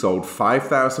schools sold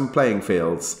 5,000 playing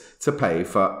fields to pay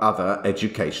for other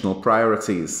educational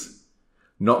priorities.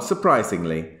 Not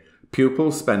surprisingly,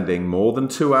 pupils spending more than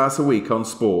 2 hours a week on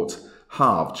sport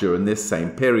halved during this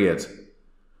same period.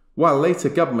 While later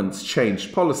governments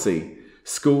changed policy,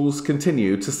 schools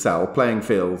continued to sell playing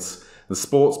fields, and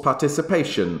sports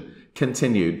participation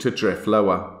continued to drift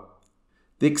lower.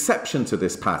 The exception to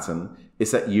this pattern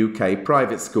is at UK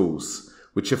private schools,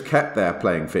 which have kept their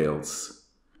playing fields.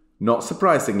 Not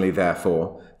surprisingly,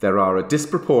 therefore, there are a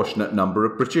disproportionate number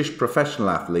of British professional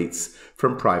athletes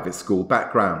from private school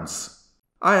backgrounds.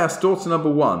 I asked daughter number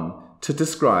 1 to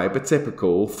describe a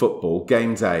typical football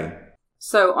game day.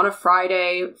 So on a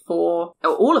Friday for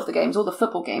all of the games, all the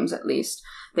football games at least,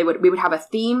 we would have a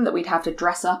theme that we'd have to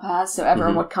dress up as. So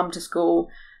everyone would come to school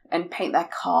and paint their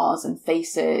cars and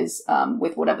faces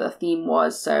with whatever the theme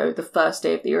was. So the first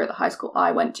day of the year at the high school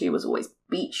I went to was always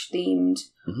beach themed.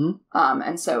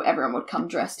 And so everyone would come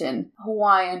dressed in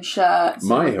Hawaiian shirts.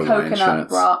 My Hawaiian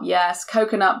shirts.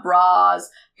 Coconut bras,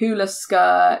 hula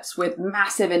skirts with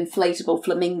massive inflatable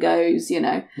flamingos, you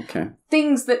know. Okay.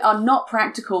 Things that are not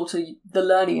practical to the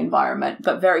learning environment,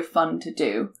 but very fun to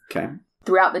do. Okay.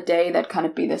 Throughout the day, there'd kind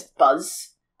of be this buzz.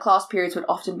 Class periods would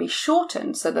often be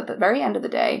shortened so that at the very end of the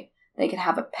day, they could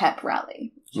have a pep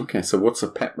rally. Okay, so what's a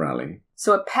pep rally?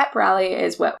 So a pep rally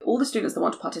is where all the students that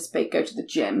want to participate go to the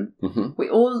gym. We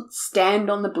all stand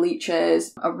on the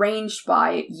bleachers, arranged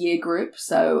by year group.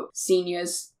 So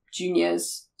seniors,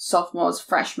 juniors, sophomores,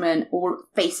 freshmen, all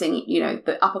facing, you know,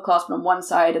 the upperclassmen on one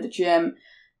side of the gym,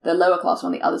 the lowerclassmen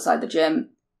on the other side of the gym.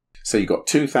 So you got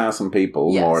 2,000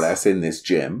 people, more or less, in this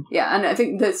gym. Yeah, and I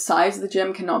think the size of the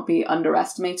gym cannot be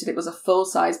underestimated. It was a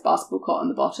full-size basketball court on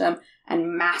the bottom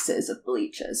and masses of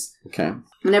bleachers. Okay.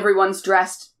 And everyone's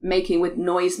dressed, with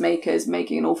noisemakers,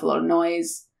 making an awful lot of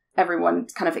noise.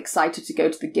 Everyone's kind of excited to go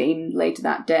to the game later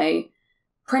that day.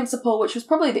 Principal, which was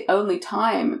probably the only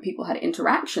time people had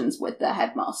interactions with their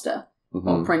headmaster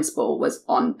or principal, was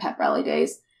on pep rally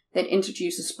days. They'd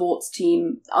introduce a sports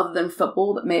team other than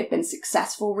football that may have been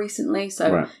successful recently.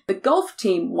 So the golf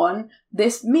team won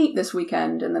this meet this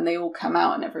weekend, and then they all come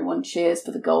out and everyone cheers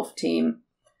for the golf team.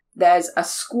 There's a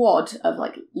squad of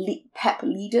like pep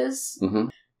leaders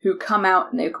who come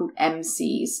out, and they were called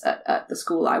MCs at the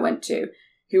school I went to,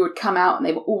 who would come out and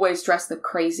they were always dressed the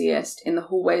craziest. In the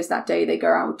hallways that day, they go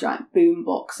around with giant boom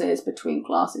boxes between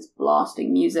classes,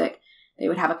 blasting music. They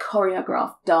would have a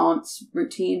choreographed dance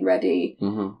routine ready,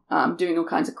 doing all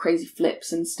kinds of crazy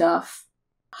flips and stuff,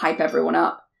 hype everyone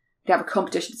up. We'd have a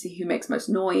competition to see who makes most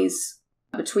noise.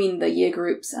 Between the year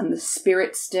groups, and the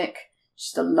spirit stick,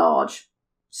 just a large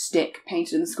stick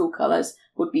painted in the school colours,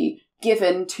 would be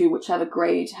given to whichever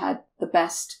grade had the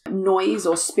best noise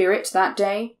or spirit that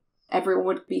day. Everyone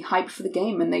would be hyped for the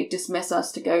game, and they'd dismiss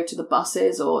us to go to the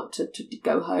buses or to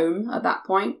go home at that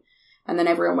point. And then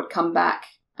everyone would come back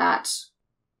at,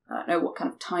 I don't know what kind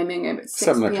of timing, if it's 6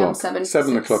 7 p.m., o'clock.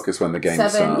 7 o'clock is when the game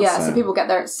starts. Yeah, so people get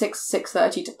there at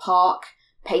 6:30 to park,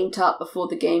 paint up before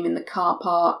the game in the car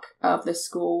park of the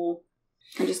school,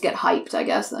 and just get hyped, I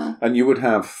guess, there. And you would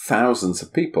have thousands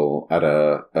of people at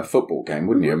a football game,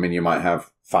 wouldn't you? I mean, you might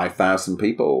have 5,000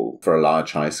 people for a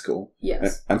large high school.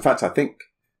 Yes. In fact, I think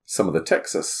some of the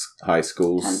Texas high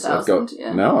schools 10,000,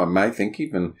 yeah. No, I think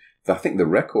the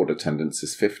record attendance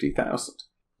is 50,000,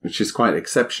 which is quite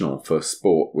exceptional for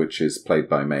sport, which is played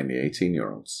by mainly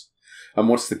 18-year-olds. And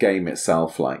what's the game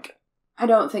itself like? I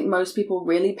don't think most people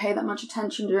really pay that much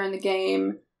attention during the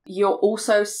game. You're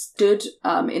also stood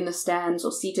in the stands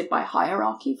or seated by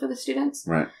hierarchy for the students.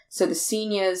 Right. So the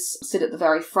seniors sit at the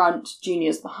very front,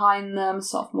 juniors behind them,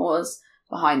 sophomores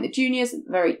behind the juniors at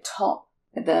the very top.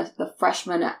 The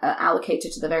freshmen are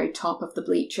allocated to the very top of the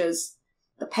bleachers.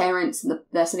 The parents,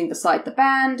 they're sitting beside the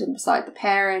band and beside the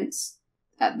parents.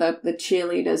 The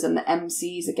cheerleaders and the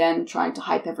MCs, again, trying to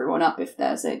hype everyone up if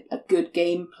there's a good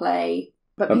gameplay.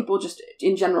 But people just,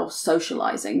 in general,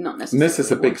 socialising, not necessarily. And this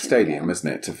is a big stadium,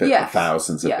 isn't it, to fit the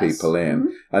thousands of people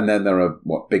in? And then there are,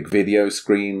 big video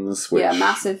screens? Yeah,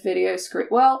 massive video screen.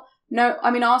 Well, no, I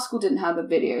mean, our school didn't have a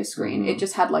video screen. It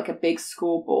just had like a big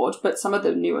scoreboard, but some of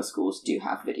the newer schools do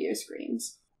have video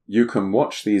screens. You can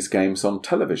watch these games on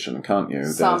television, can't you?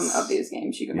 Some of these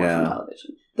games you can watch on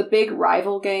television. The big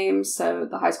rival games, so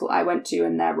the high school I went to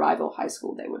and their rival high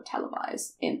school, they would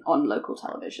televise on local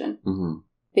television.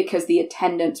 Because the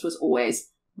attendance was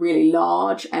always really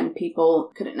large and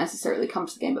people couldn't necessarily come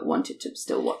to the game but wanted to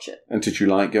still watch it. And did you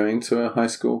like going to a high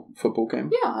school football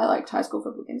game? Yeah, I liked high school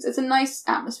football games. It's a nice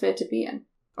atmosphere to be in.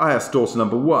 I asked daughter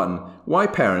number 1 why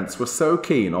parents were so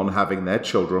keen on having their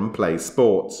children play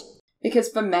sports. Because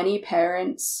for many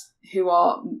parents who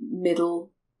are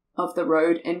middle of the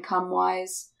road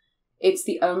income-wise, it's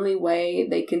the only way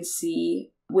they can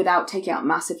see without taking out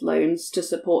massive loans to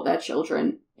support their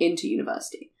children into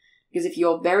university. Because if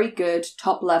you're very good,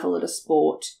 top level at a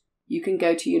sport, you can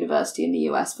go to university in the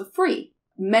US for free.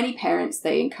 Many parents,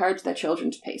 they encourage their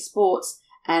children to play sports,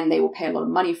 and they will pay a lot of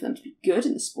money for them to be good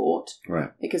in the sport.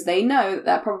 Right. Because they know that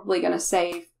they're probably going to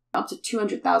save up to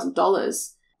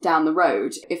 $200,000 down the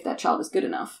road if their child is good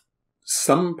enough.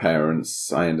 Some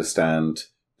parents, I understand,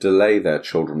 delay their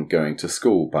children going to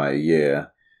school by a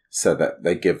year so that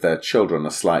they give their children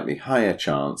a slightly higher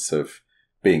chance of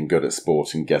being good at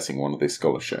sport and getting one of these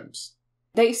scholarships.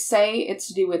 They say it's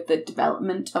to do with the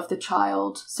development of the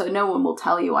child, so no one will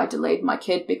tell you I delayed my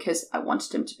kid because I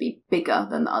wanted him to be bigger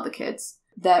than the other kids.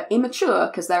 They're immature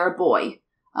because they're a boy,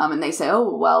 and they say,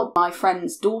 oh, well, my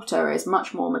friend's daughter is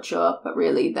much more mature, but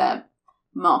really they're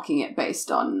marking it based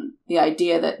on the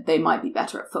idea that they might be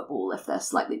better at football if they're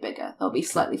slightly bigger. They'll be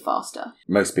slightly faster.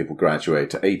 Most people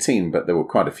graduate at 18, but there were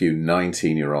quite a few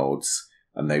 19-year-olds,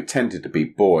 and they tended to be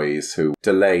boys who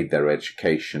delayed their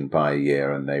education by a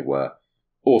year, and they were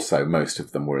also, most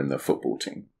of them were in the football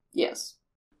team. Yes.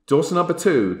 Daughter number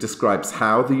 2 describes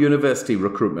how the university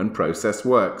recruitment process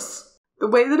works. The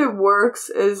way that it works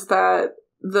is that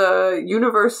the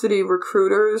university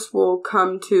recruiters will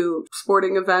come to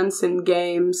sporting events and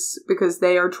games because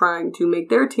they are trying to make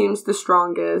their teams the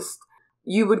strongest.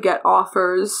 You would get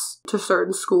offers to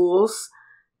certain schools,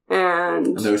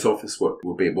 and those offers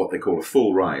would be what they call a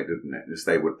full ride, isn't it? Is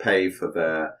they would pay for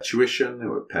their tuition, they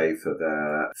would pay for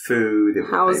their food, they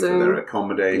would housing, pay for their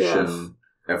accommodation, yes.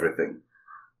 Everything.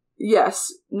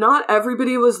 Yes, not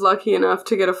everybody was lucky enough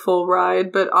to get a full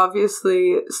ride, but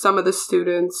obviously some of the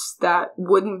students that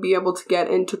wouldn't be able to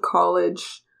get into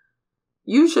college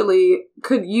usually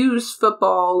could use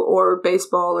football or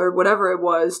baseball or whatever it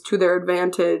was to their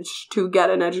advantage to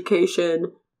get an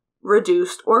education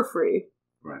reduced or free.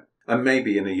 Right. And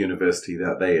maybe in a university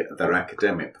that their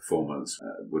academic performance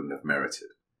wouldn't have merited.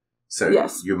 So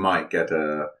yes. You might get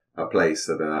a place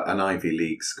at an Ivy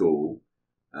League school.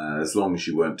 As long as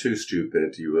you weren't too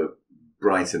stupid, you were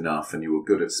bright enough and you were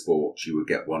good at sport, you would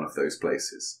get one of those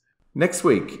places. Next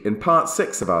week, in part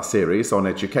 6 of our series on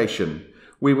education,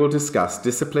 we will discuss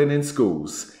discipline in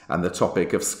schools and the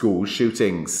topic of school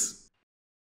shootings.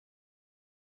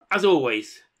 As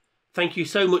always, thank you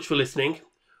so much for listening.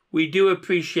 We do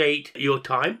appreciate your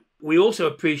time. We also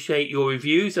appreciate your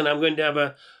reviews, and I'm going to have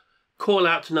a call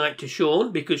out tonight to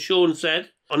Sean, because Sean said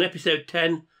on episode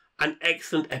 10, an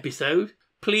excellent episode.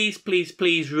 Please, please,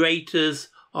 please rate us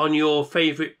on your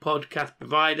favourite podcast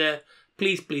provider.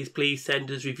 Please, please, please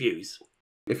send us reviews.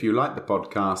 If you like the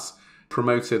podcast,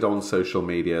 promote it on social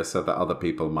media so that other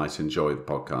people might enjoy the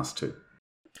podcast too.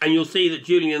 And you'll see that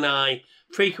Julian and I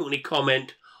frequently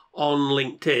comment on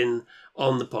LinkedIn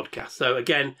on the podcast. So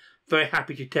again, very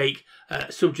happy to take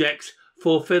subjects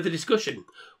for further discussion.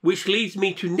 Which leads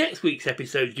me to next week's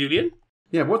episode, Julian.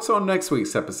 Yeah, what's on next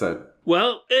week's episode?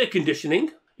 Well, air conditioning.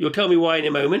 You'll tell me why in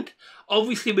a moment.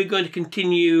 Obviously, we're going to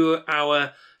continue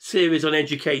our series on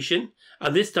education,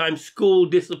 and this time school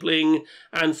discipline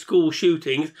and school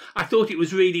shootings. I thought it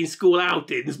was reading school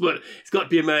outings, but it's got to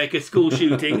be America, school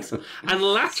shootings. And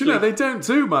lastly... Do you know, they don't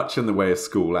do much in the way of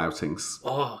school outings.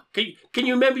 Oh, can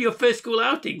you remember your first school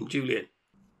outing, Julian?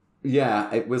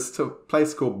 Yeah, it was to a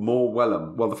place called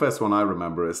Morwellham. Well, the first one I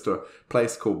remember is to a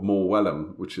place called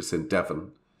Morwellham, which is in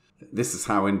Devon. This is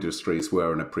how industries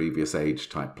were in a previous age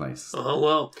type place. Oh,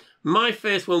 well, my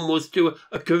first one was to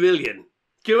a carillon.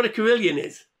 Do you know what a carillon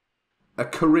is? A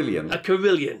carillon? A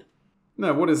carillon.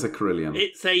 No, what is a carillon?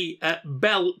 It's a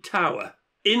bell tower.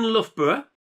 In Loughborough,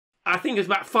 I think as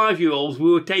about 5-year-olds,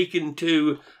 we were taken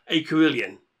to a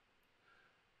carillon.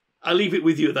 I'll leave it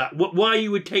with you at that. Why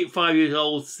you would take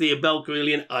 5-year-olds to see a bell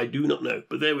carillon, I do not know.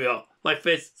 But there we are. My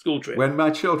first school trip. When my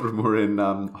children were in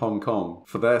Hong Kong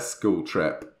for their school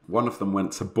trip, one of them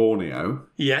went to Borneo.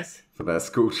 Yes. For their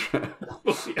school trip.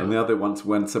 Oh, yeah. And the other one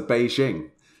went to Beijing.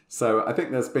 So I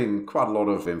think there's been quite a lot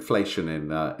of inflation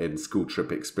in school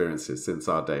trip experiences since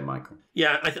our day, Michael.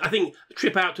 Yeah, I think a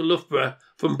trip out to Loughborough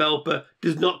from Belper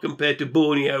does not compare to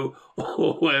Borneo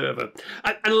or wherever.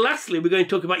 And lastly, we're going to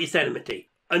talk about Yosemite,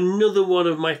 another one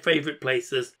of my favourite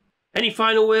places. Any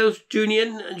final words,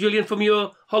 Julian, from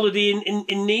your holiday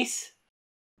in Nice?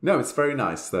 No, it's very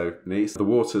nice though, Nice. The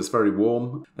water's very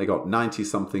warm. They got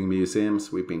 90-something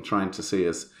museums. We've been trying to see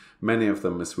as many of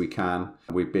them as we can.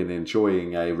 We've been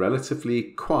enjoying a relatively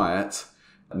quiet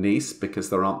Nice because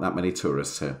there aren't that many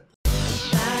tourists here.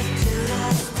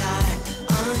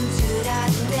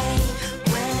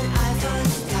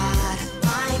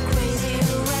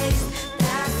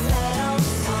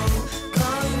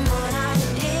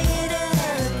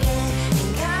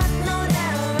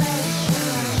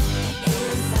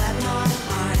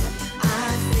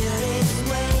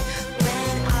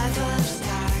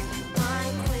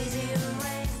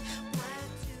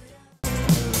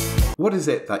 What is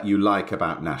it that you like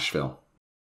about Nashville?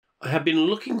 I have been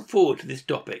looking forward to this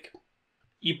topic.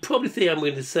 You probably think I'm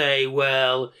going to say,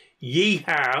 well,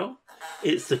 yee-haw,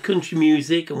 it's the country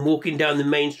music and walking down the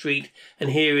main street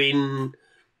and hearing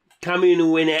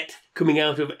camionette coming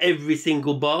out of every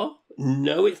single bar.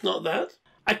 No, it's not that.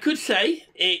 I could say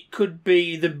it could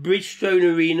be the Bridgestone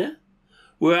Arena,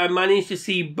 where I managed to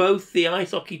see both the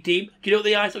ice hockey team. Do you know what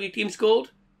the ice hockey team's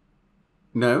called?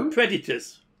 No.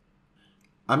 Predators.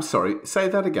 I'm sorry. Say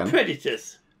that again.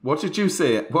 Predators. What did you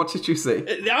see? What did you see?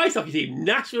 The ice hockey team,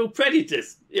 Nashville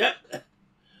Predators. Yep.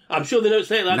 I'm sure they don't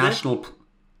say it like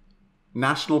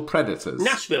National Predators.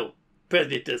 Nashville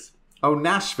Predators. Oh,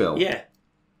 Nashville. Yeah.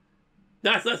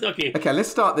 That's okay. Okay, let's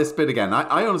start this bit again.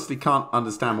 I honestly can't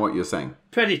understand what you're saying.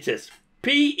 Predators.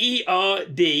 Predators.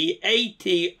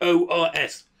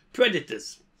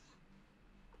 Predators.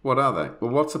 What are they?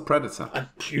 Well, what's a predator?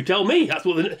 You tell me.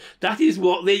 That is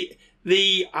what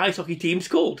the ice hockey team's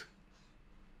called.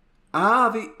 Ah,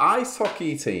 the ice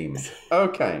hockey team.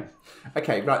 Okay.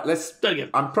 Okay, right, Start again.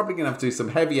 I'm probably going to have to do some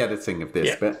heavy editing of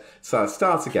this bit. So I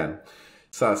start again.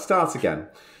 So I start again.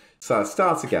 So I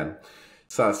start again.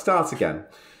 So I start again.